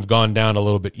 maybe it would have gone down a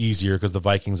little bit easier because the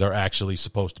Vikings are actually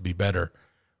supposed to be better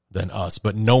than us.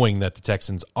 But knowing that the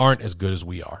Texans aren't as good as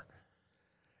we are,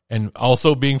 and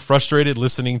also being frustrated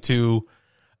listening to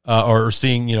or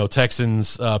seeing,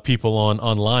 Texans people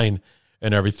online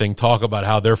and everything talk about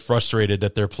how they're frustrated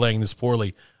that they're playing this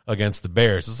poorly against the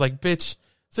Bears. It's like, bitch,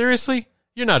 seriously?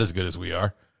 You're not as good as we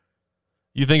are.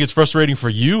 You think it's frustrating for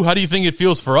you? How do you think it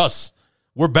feels for us?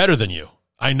 We're better than you.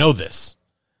 I know this.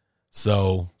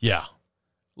 So, yeah,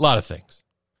 a lot of things.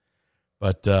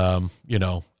 But, like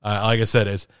I said,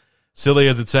 as silly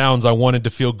as it sounds, I wanted to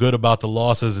feel good about the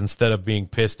losses instead of being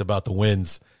pissed about the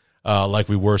wins like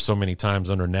we were so many times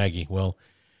under Nagy. Well,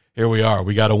 here we are.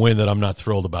 We got a win that I'm not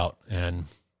thrilled about, and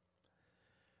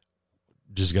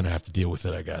just going to have to deal with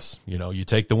it, I guess. You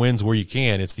take the wins where you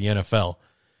can. It's the NFL.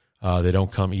 They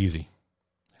don't come easy.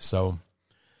 So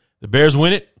the Bears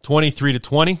win it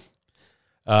 23-20.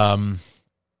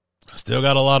 Still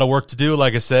got a lot of work to do,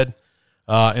 like I said,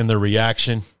 in the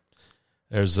reaction.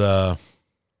 There's a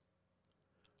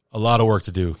lot of work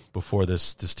to do before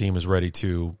this team is ready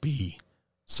to be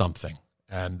something.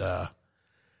 And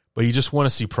but you just want to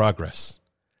see progress.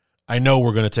 I know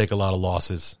we're going to take a lot of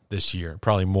losses this year,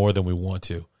 probably more than we want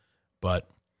to, but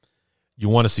you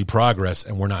want to see progress,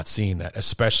 and we're not seeing that,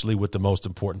 especially with the most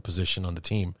important position on the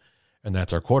team, and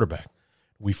that's our quarterback.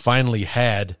 We finally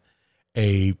had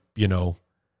I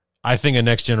think a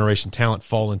next-generation talent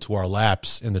fall into our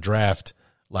laps in the draft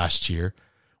last year.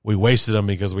 We wasted him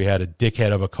because we had a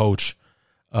dickhead of a coach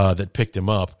that picked him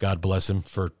up. God bless him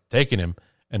for taking him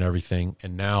and everything.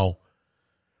 And now,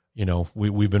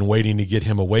 we've been waiting to get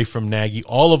him away from Nagy.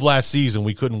 All of last season,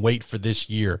 we couldn't wait for this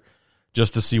year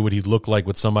just to see what he'd look like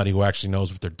with somebody who actually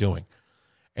knows what they're doing.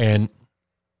 And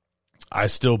I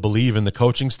still believe in the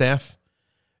coaching staff.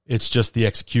 It's just the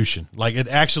execution. Like, it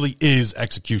actually is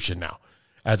execution now,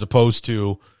 as opposed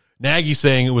to Nagy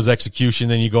saying it was execution.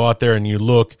 Then you go out there and you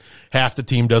look, half the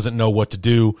team doesn't know what to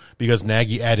do because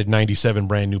Nagy added 97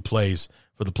 brand new plays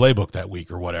for the playbook that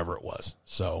week or whatever it was.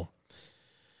 So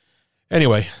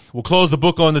anyway, we'll close the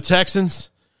book on the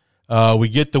Texans. We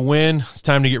get the win. It's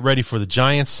time to get ready for the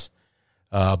Giants.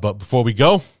 But before we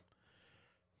go,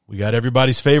 we got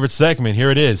everybody's favorite segment.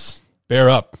 Here it is. Bear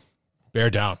up, bear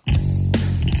down.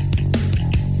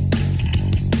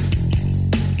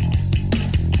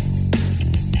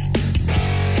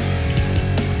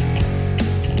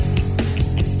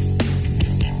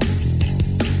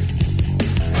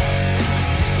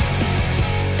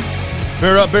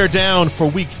 Bear up, bear down for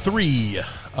week 3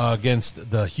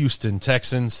 against the Houston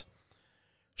Texans.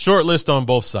 Short list on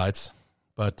both sides,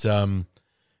 but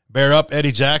bear up,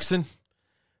 Eddie Jackson.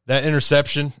 That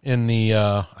interception in the,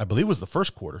 I believe it was the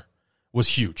first quarter, was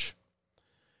huge.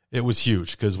 It was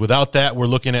huge because without that, we're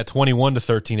looking at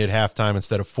 21-13 at halftime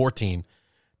instead of 14-13.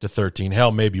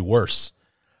 Hell, maybe worse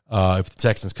if the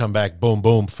Texans come back, boom,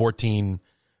 boom, 14-10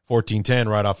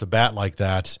 right off the bat like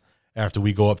that after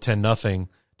we go up 10-0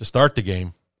 to start the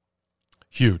game.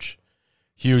 Huge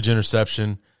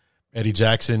interception. Eddie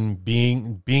Jackson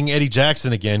being Eddie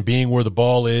Jackson again, being where the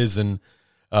ball is and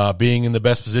being in the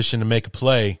best position to make a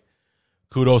play.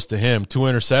 Kudos to him. 2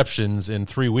 interceptions in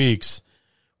 3 weeks,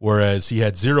 whereas he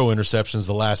had 0 interceptions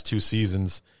the last 2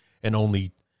 seasons and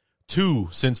only 2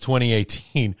 since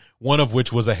 2018, one of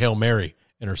which was a Hail Mary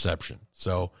interception.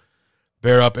 So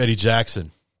bear up Eddie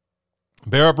Jackson.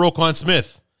 Bear up Roquan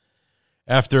Smith.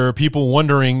 After people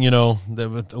wondering,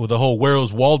 the whole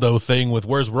where's Waldo thing with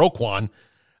where's Roquan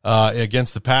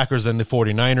against the Packers and the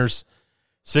 49ers,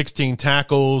 16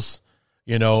 tackles,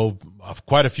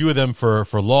 quite a few of them for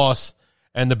loss,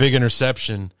 and the big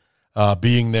interception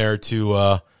being there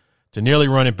to nearly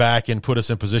run it back and put us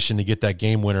in position to get that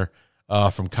game winner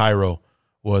from Cairo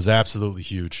was absolutely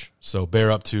huge. So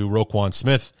bear up to Roquan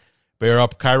Smith, bear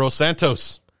up Cairo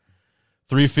Santos.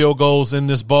 3 field goals in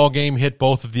this ball game, hit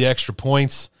both of the extra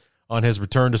points on his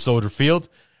return to Soldier Field.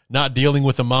 Not dealing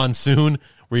with a monsoon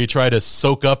where you try to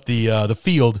soak up the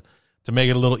field to make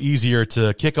it a little easier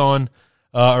to kick on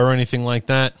or anything like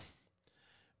that.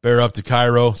 Bear up to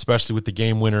Cairo, especially with the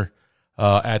game winner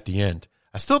at the end.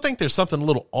 I still think there's something a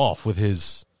little off with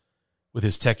his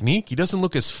technique. He doesn't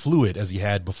look as fluid as he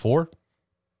had before.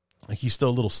 Like he's still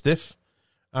a little stiff.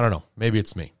 I don't know. Maybe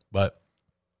it's me, but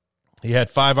he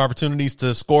had 5 opportunities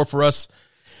to score for us.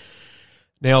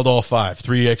 Nailed all 5.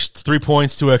 3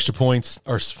 points, 2 extra points,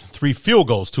 or 3 field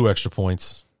goals, 2 extra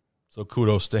points. So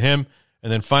kudos to him.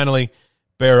 And then finally,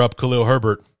 bear up Khalil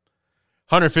Herbert.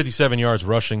 157 yards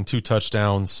rushing, 2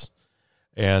 touchdowns,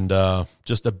 and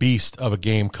just a beast of a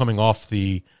game coming off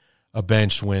the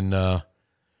bench when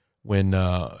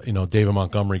David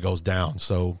Montgomery goes down.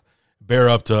 So bear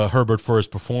up to Herbert for his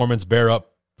performance. Bear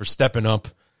up for stepping up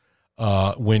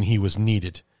when he was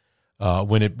needed.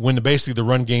 When basically the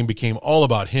run game became all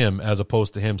about him as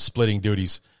opposed to him splitting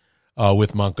duties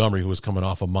with Montgomery, who was coming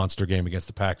off a monster game against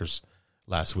the Packers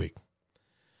last week.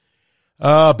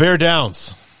 Bear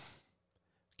Downs.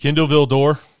 Kindle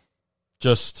Vildor,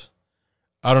 just,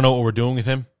 I don't know what we're doing with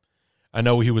him. I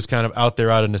know he was kind of out there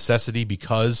out of necessity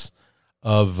because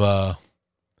of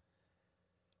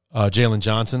Jalen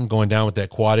Johnson going down with that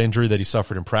quad injury that he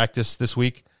suffered in practice this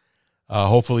week.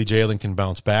 Hopefully Jalen can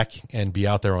bounce back and be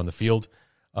out there on the field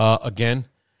again.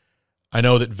 I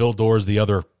know that Vildor is the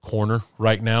other corner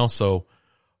right now, so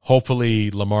hopefully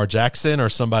Lamar Jackson or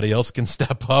somebody else can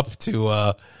step up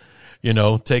to,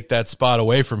 take that spot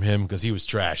away from him because he was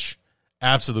trash,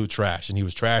 absolute trash. And he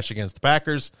was trash against the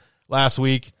Packers last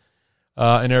week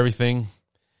and everything.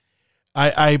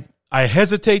 I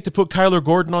hesitate to put Kyler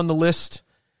Gordon on the list.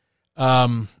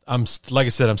 Like I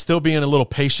said, I'm still being a little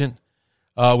patient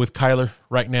with Kyler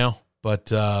right now,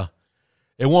 but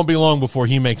it won't be long before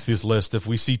he makes this list if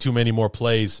we see too many more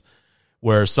plays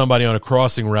where somebody on a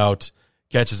crossing route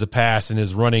catches a pass and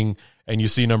is running and you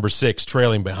see number 6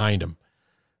 trailing behind him.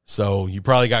 So you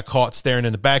probably got caught staring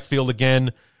in the backfield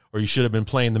again, or you should have been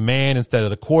playing the man instead of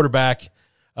the quarterback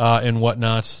and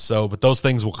whatnot. So, but those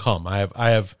things will come. I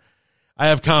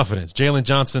have confidence. Jalen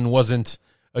Johnson wasn't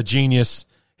a genius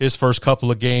his first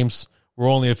couple of games. We're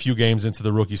only a few games into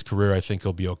the rookie's career. I think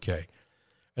he'll be okay.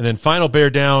 And then final bear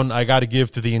down, I got to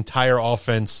give to the entire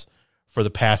offense for the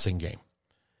passing game.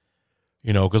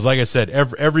 Because like I said,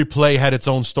 every play had its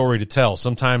own story to tell.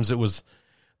 Sometimes it was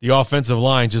the offensive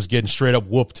line just getting straight up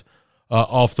whooped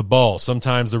off the ball.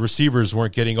 Sometimes the receivers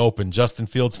weren't getting open. Justin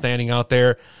Fields standing out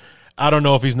there. I don't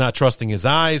know if he's not trusting his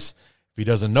eyes, if he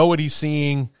doesn't know what he's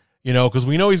seeing, because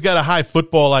we know he's got a high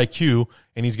football IQ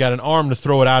and he's got an arm to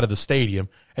throw it out of the stadium,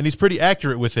 and he's pretty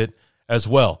accurate with it as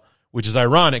well, which is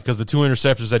ironic because the 2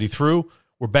 interceptions that he threw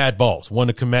were bad balls, one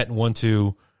to Kmet and one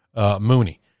to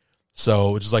Mooney.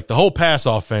 So it's just like the whole pass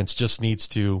offense just needs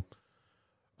to,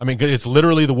 it's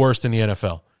literally the worst in the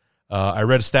NFL. I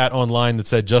read a stat online that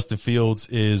said Justin Fields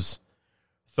is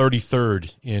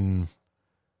 33rd in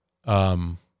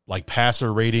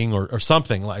passer rating or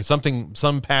something,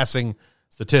 some passing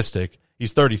statistic.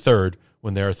 He's 33rd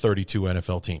when there are 32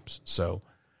 NFL teams. So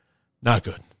not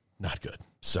good.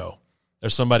 So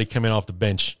there's somebody coming off the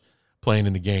bench playing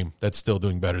in the game that's still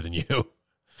doing better than you.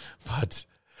 But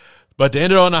to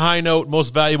end it on a high note,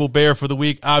 most valuable Bear for the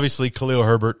week, obviously Khalil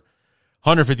Herbert,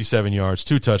 157 yards,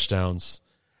 2 touchdowns,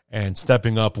 and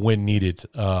stepping up when needed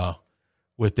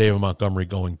with David Montgomery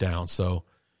going down. So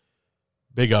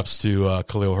big ups to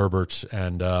Khalil Herbert.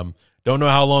 And don't know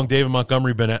how long David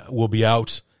Montgomery will be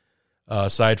out,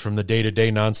 aside from the day-to-day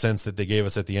nonsense that they gave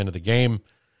us at the end of the game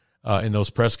in those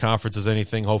press conferences,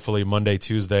 anything. Hopefully Monday,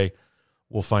 Tuesday,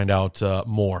 we'll find out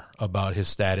more about his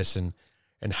status and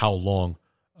how long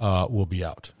will be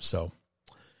out. So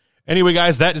anyway,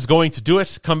 guys, that is going to do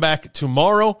it. Come back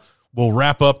tomorrow. We'll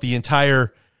wrap up the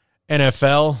entire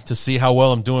NFL to see how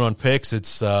well I'm doing on picks.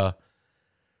 It's, we're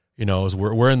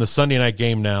in the Sunday night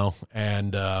game now,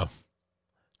 and I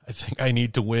think I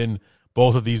need to win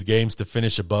both of these games to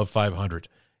finish above 500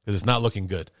 because it's not looking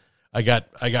good. I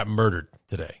got murdered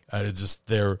today. I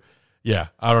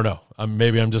don't know.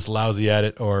 Maybe I'm just lousy at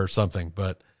it or something,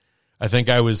 but I think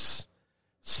I was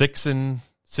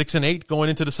 6-8 going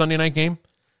into the Sunday night game.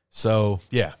 So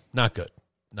yeah, not good.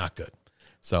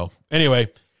 So anyway,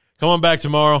 come on back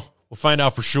tomorrow. We'll find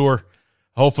out for sure.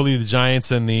 Hopefully the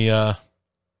Giants and the,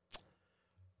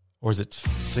 or is it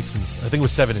 6 and, I think it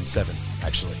was 7-7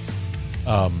 actually.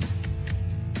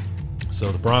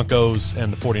 So the Broncos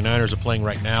and the 49ers are playing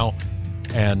right now,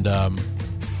 and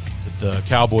the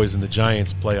Cowboys and the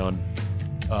Giants play on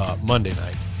Monday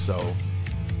night. So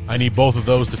I need both of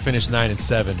those to finish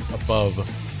 9-7 above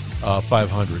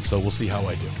 500. So we'll see how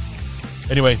I do.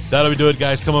 Anyway, that'll do it,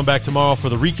 guys. Come on back tomorrow for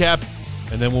the recap,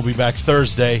 and then we'll be back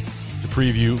Thursday to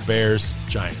preview Bears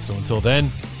Giants. So until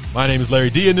then, my name is Larry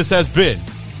D, and this has been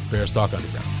Bears Talk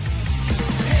Underground.